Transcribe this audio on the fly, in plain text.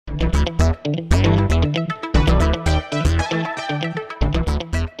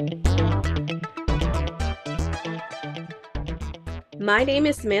My name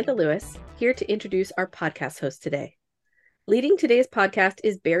is Samantha Lewis, here to introduce our podcast host today. Leading today's podcast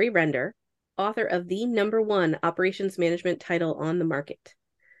is Barry Render, author of the #1 operations management title on the market.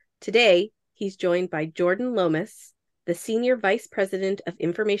 Today, he's joined by Jordan Lomas, the Senior Vice President of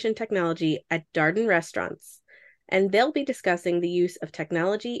Information Technology at Darden Restaurants, and they'll be discussing the use of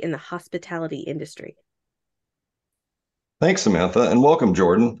technology in the hospitality industry. Thanks, Samantha, and welcome,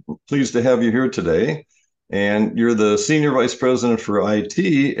 Jordan. Pleased to have you here today. And you're the Senior Vice President for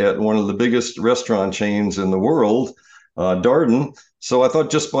IT at one of the biggest restaurant chains in the world, Darden. So I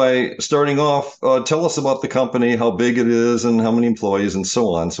thought just by starting off, tell us about the company, how big it is, and how many employees, and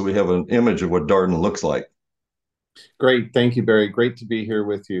so on, so we have an image of what Darden looks like. Great. Thank you, Barry. Great to be here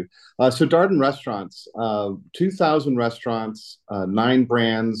with you. So Darden Restaurants, 2,000 restaurants, 9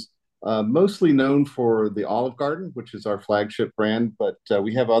 brands, mostly known for the Olive Garden, which is our flagship brand, but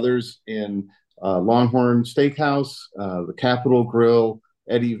we have others in Longhorn Steakhouse, the Capitol Grill,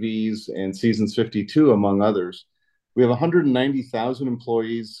 Eddie V's, and Seasons 52, among others. We have 190,000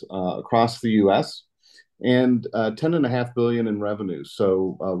 employees across the U.S. and $10.5 billion in revenue.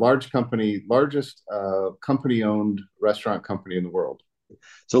 So large company, largest company-owned restaurant company in the world.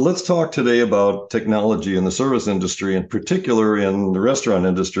 So let's talk today about technology in the service industry, in particular in the restaurant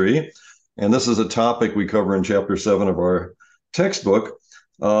industry. And this is a topic we cover in Chapter 7 of our textbook.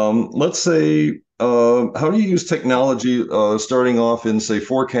 Let's say, how do you use technology starting off in, say,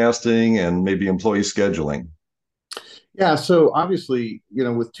 forecasting and maybe employee scheduling? Yeah, so obviously,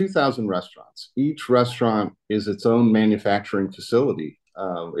 with 2,000 restaurants, each restaurant is its own manufacturing facility,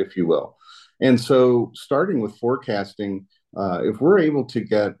 if you will. And so starting with forecasting, if we're able to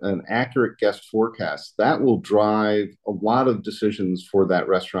get an accurate guest forecast, that will drive a lot of decisions for that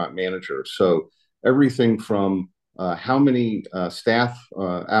restaurant manager. So everything from how many staff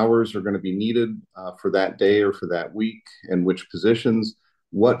hours are going to be needed for that day or for that week, and which positions,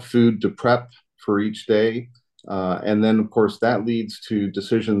 what food to prep for each day. And then, of course, that leads to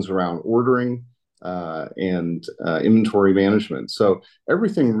decisions around ordering and inventory management. So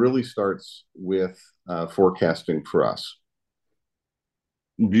everything really starts with forecasting for us.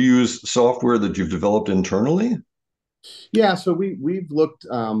 Do you use software that you've developed internally? Yeah, so we've looked,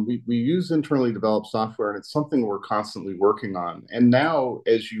 we use internally developed software, and it's something we're constantly working on. And now,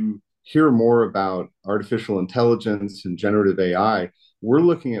 as you hear more about artificial intelligence and generative AI, we're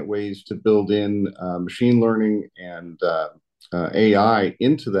looking at ways to build in machine learning and AI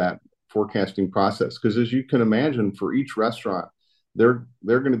into that forecasting process. Because as you can imagine, for each restaurant, they're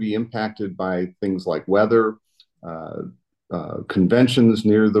going to be impacted by things like weather, conventions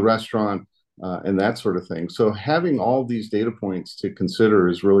near the restaurant, and that sort of thing. So having all these data points to consider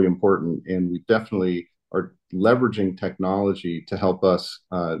is really important, and we definitely are leveraging technology to help us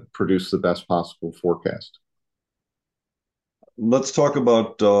produce the best possible forecast. Let's talk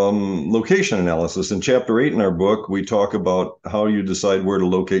about location analysis. In Chapter 8 in our book, we talk about how you decide where to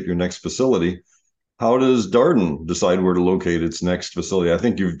locate your next facility. How does Darden decide where to locate its next facility? I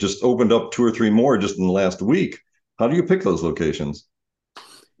think you've just opened up 2 or 3 more just in the last week. How do you pick those locations?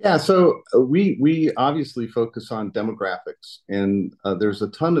 Yeah, so we obviously focus on demographics, and there's a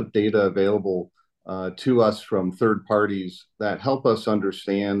ton of data available to us from third parties that help us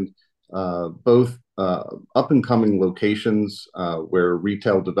understand both up and coming locations where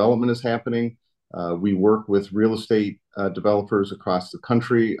retail development is happening. We work with real estate developers across the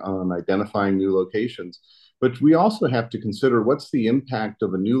country on identifying new locations, but we also have to consider what's the impact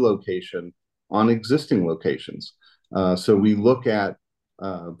of a new location on existing locations. So we look at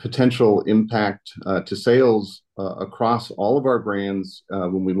potential impact to sales across all of our brands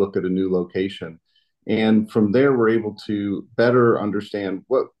when we look at a new location. And from there, we're able to better understand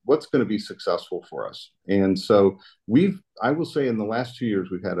what's going to be successful for us. And so I will say in the last 2 years,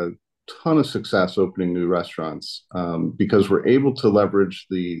 we've had a ton of success opening new restaurants because we're able to leverage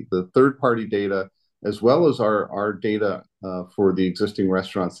the third-party data as well as our data for the existing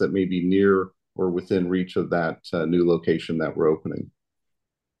restaurants that may be near or within reach of that new location that we're opening.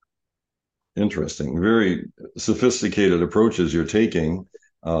 Interesting. Very sophisticated approaches you're taking,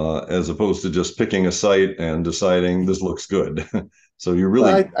 as opposed to just picking a site and deciding this looks good. So you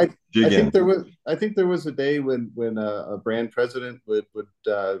really Well, I dig in. think there was a day when a brand president would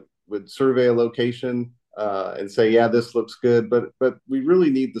survey a location and say, yeah, this looks good, but we really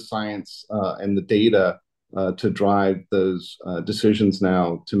need the science and the data to drive those decisions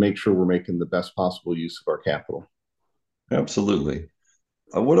now to make sure we're making the best possible use of our capital. Absolutely.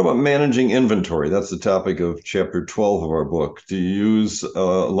 What about managing inventory? That's the topic of Chapter 12 of our book. Do you use a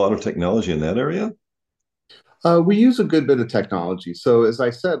lot of technology in that area? We use a good bit of technology. So as I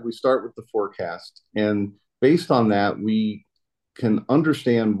said, we start with the forecast, and based on that, we can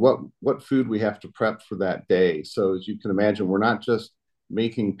understand what food we have to prep for that day. So as you can imagine, we're not just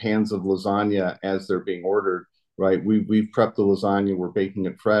making pans of lasagna as they're being ordered, right? We've prepped the lasagna, we're baking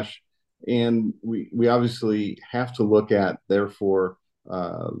it fresh, and we obviously have to look at, therefore,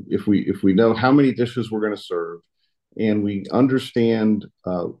 if we know how many dishes we're going to serve, and we understand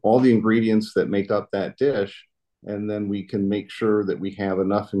all the ingredients that make up that dish, and then we can make sure that we have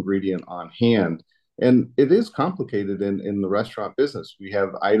enough ingredient on hand. And it is complicated in the restaurant business. We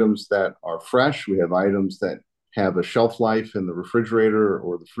have items that are fresh, we have items that have a shelf life in the refrigerator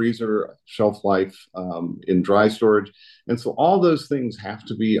or the freezer, shelf life in dry storage. And so all those things have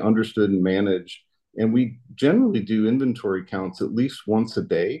to be understood and managed. And we generally do inventory counts at least once a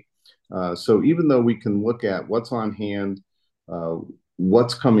day. So even though we can look at what's on hand, uh,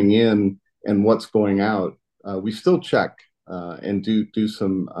 what's coming in, and what's going out, we still check and do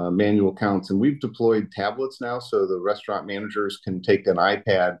some manual counts. And we've deployed tablets now, so the restaurant managers can take an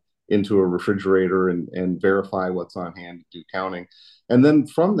iPad into a refrigerator and verify what's on hand, do counting. And then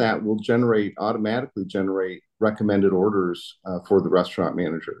from that, we'll automatically generate recommended orders for the restaurant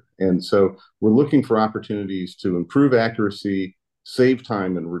manager. And so we're looking for opportunities to improve accuracy, save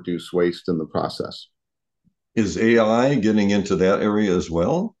time, and reduce waste in the process. Is AI getting into that area as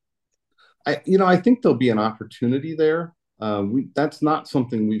well? I think there'll be an opportunity there. That's not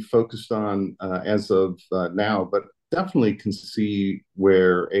something we've focused on as of now, but definitely can see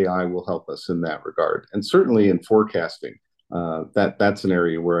where AI will help us in that regard, and certainly in forecasting. That's an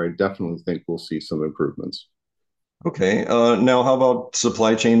area where I definitely think we'll see some improvements. Okay. Now, how about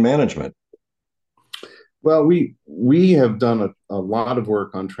supply chain management? Well, we have done a lot of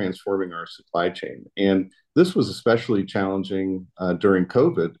work on transforming our supply chain, and this was especially challenging during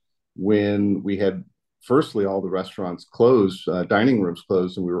COVID when we had firstly all the restaurants closed, dining rooms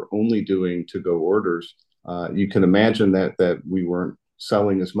closed, and we were only doing to-go orders. You can imagine that we weren't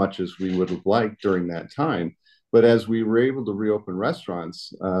selling as much as we would have liked during that time. But as we were able to reopen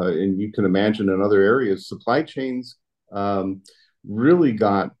restaurants, and you can imagine in other areas, supply chains really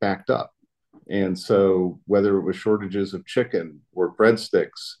got backed up. And so, whether it was shortages of chicken or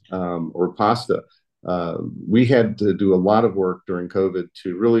breadsticks or pasta, we had to do a lot of work during COVID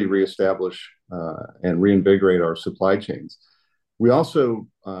to really reestablish and reinvigorate our supply chains. We also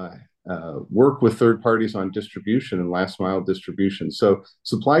work with third parties on distribution and last mile distribution. So,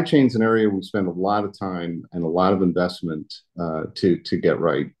 supply chain's an area we spend a lot of time and a lot of investment to get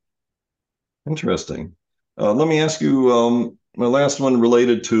right. Interesting. Let me ask you my last one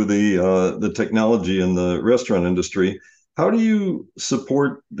related to the technology in the restaurant industry. How do you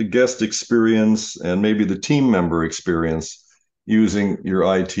support the guest experience and maybe the team member experience using your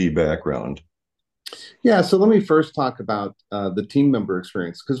IT background? Yeah, so let me first talk about the team member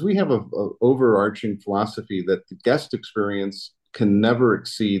experience, because we have a overarching philosophy that the guest experience can never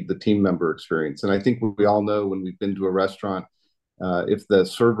exceed the team member experience. And I think we all know when we've been to a restaurant, if the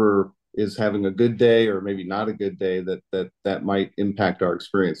server is having a good day or maybe not a good day, that might impact our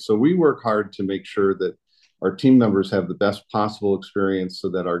experience. So we work hard to make sure that our team members have the best possible experience so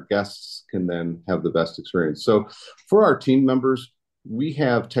that our guests can then have the best experience. So for our team members, we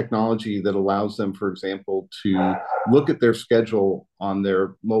have technology that allows them, for example, to look at their schedule on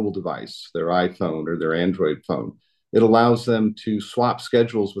their mobile device, their iPhone or their Android phone. It allows them to swap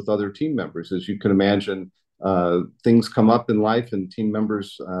schedules with other team members. As you can imagine, things come up in life, and team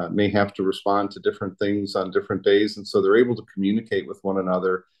members may have to respond to different things on different days. And so they're able to communicate with one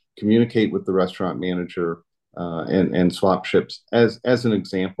another, communicate with the restaurant manager, and swap ships as an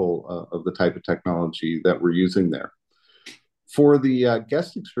example of the type of technology that we're using there. For the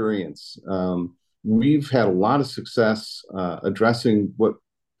guest experience, we've had a lot of success addressing what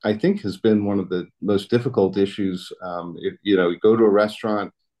I think has been one of the most difficult issues. If you go to a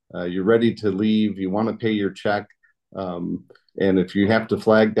restaurant, you're ready to leave, you want to pay your check, and if you have to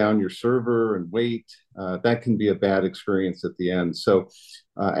flag down your server and wait, that can be a bad experience at the end. So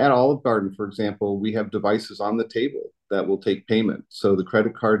at Olive Garden, for example, we have devices on the table that will take payment. So the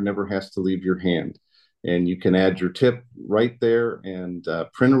credit card never has to leave your hand. And you can add your tip right there and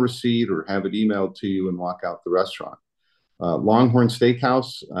print a receipt or have it emailed to you and walk out the restaurant. Longhorn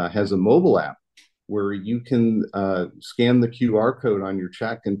Steakhouse has a mobile app where you can scan the QR code on your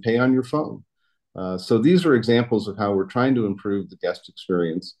check and pay on your phone. So these are examples of how we're trying to improve the guest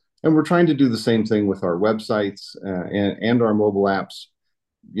experience. And we're trying to do the same thing with our websites and our mobile apps.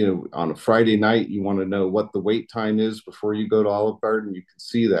 On a Friday night, you want to know what the wait time is before you go to Olive Garden. You can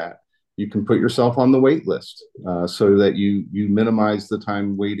see that. You can put yourself on the wait list so that you minimize the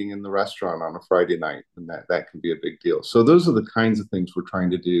time waiting in the restaurant on a Friday night, and that can be a big deal. So those are the kinds of things we're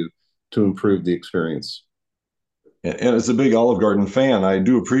trying to do to improve the experience. And as a big Olive Garden fan, I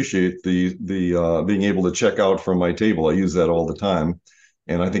do appreciate the being able to check out from my table. I use that all the time,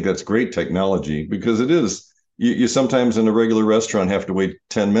 and I think that's great technology because it is. You sometimes in a regular restaurant have to wait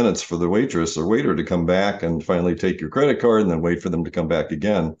 10 minutes for the waitress or waiter to come back and finally take your credit card and then wait for them to come back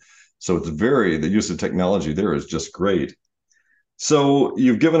again. So the use of technology there is just great. So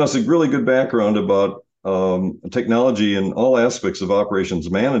you've given us a really good background about technology in all aspects of operations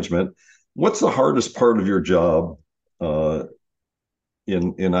management. What's the hardest part of your job uh,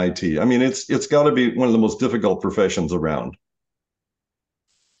 in IT? I mean, it's got to be one of the most difficult professions around.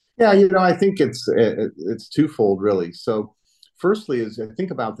 Yeah, I think it's twofold really. So, firstly, is I think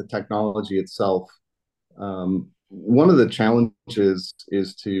about the technology itself. One of the challenges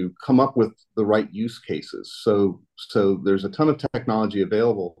is to come up with the right use cases. So there's a ton of technology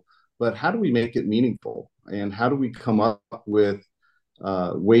available, but how do we make it meaningful? And how do we come up with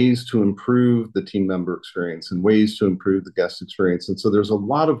ways to improve the team member experience and ways to improve the guest experience? And so there's a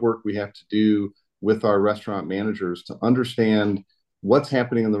lot of work we have to do with our restaurant managers to understand what's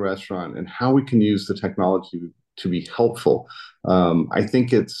happening in the restaurant and how we can use the technology to be helpful. I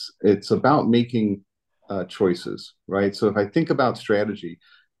think it's about making choices, right? So if I think about strategy,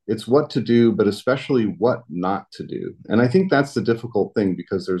 it's what to do, but especially what not to do. And I think that's the difficult thing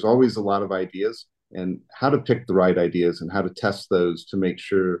because there's always a lot of ideas and how to pick the right ideas and how to test those to make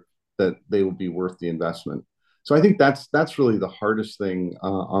sure that they will be worth the investment. So I think that's really the hardest thing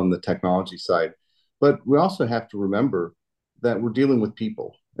on the technology side. But we also have to remember that we're dealing with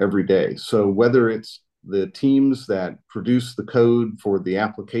people every day. So whether it's the teams that produce the code for the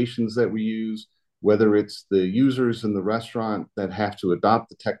applications that we use, whether it's the users in the restaurant that have to adopt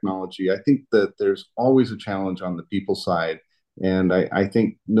the technology, I think that there's always a challenge on the people side. And I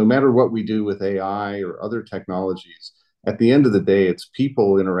think no matter what we do with AI or other technologies, at the end of the day, it's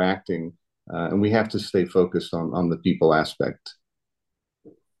people interacting, and we have to stay focused on the people aspect.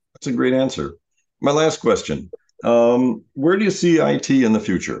 That's a great answer. My last question. Where do you see IT in the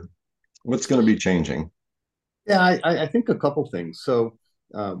future? What's going to be changing? Yeah, I think a couple things. So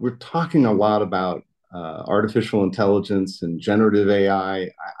we're talking a lot about artificial intelligence and generative AI.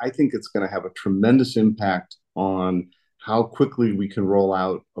 I think it's going to have a tremendous impact on how quickly we can roll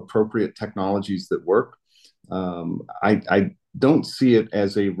out appropriate technologies that work. I don't see it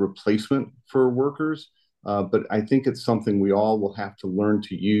as a replacement for workers, but I think it's something we all will have to learn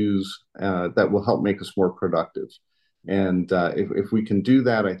to use that will help make us more productive. And if we can do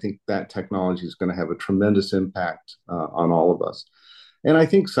that, I think that technology is going to have a tremendous impact on all of us. And I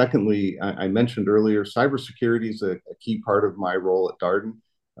think, secondly, I mentioned earlier, cybersecurity is a key part of my role at Darden.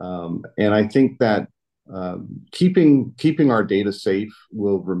 And I think that keeping our data safe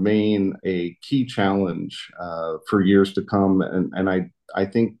will remain a key challenge for years to come. And I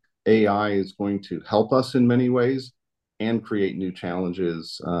think AI is going to help us in many ways and create new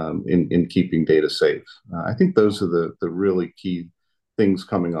challenges in keeping data safe. I think those are the really key things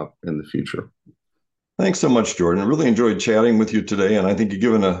coming up in the future. Thanks so much, Jordan. I really enjoyed chatting with you today, and I think you've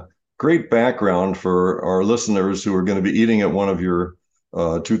given a great background for our listeners who are going to be eating at one of your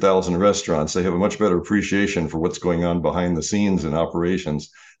 2,000 restaurants. They have a much better appreciation for what's going on behind the scenes in operations.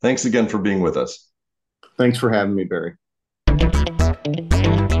 Thanks again for being with us. Thanks for having me, Barry.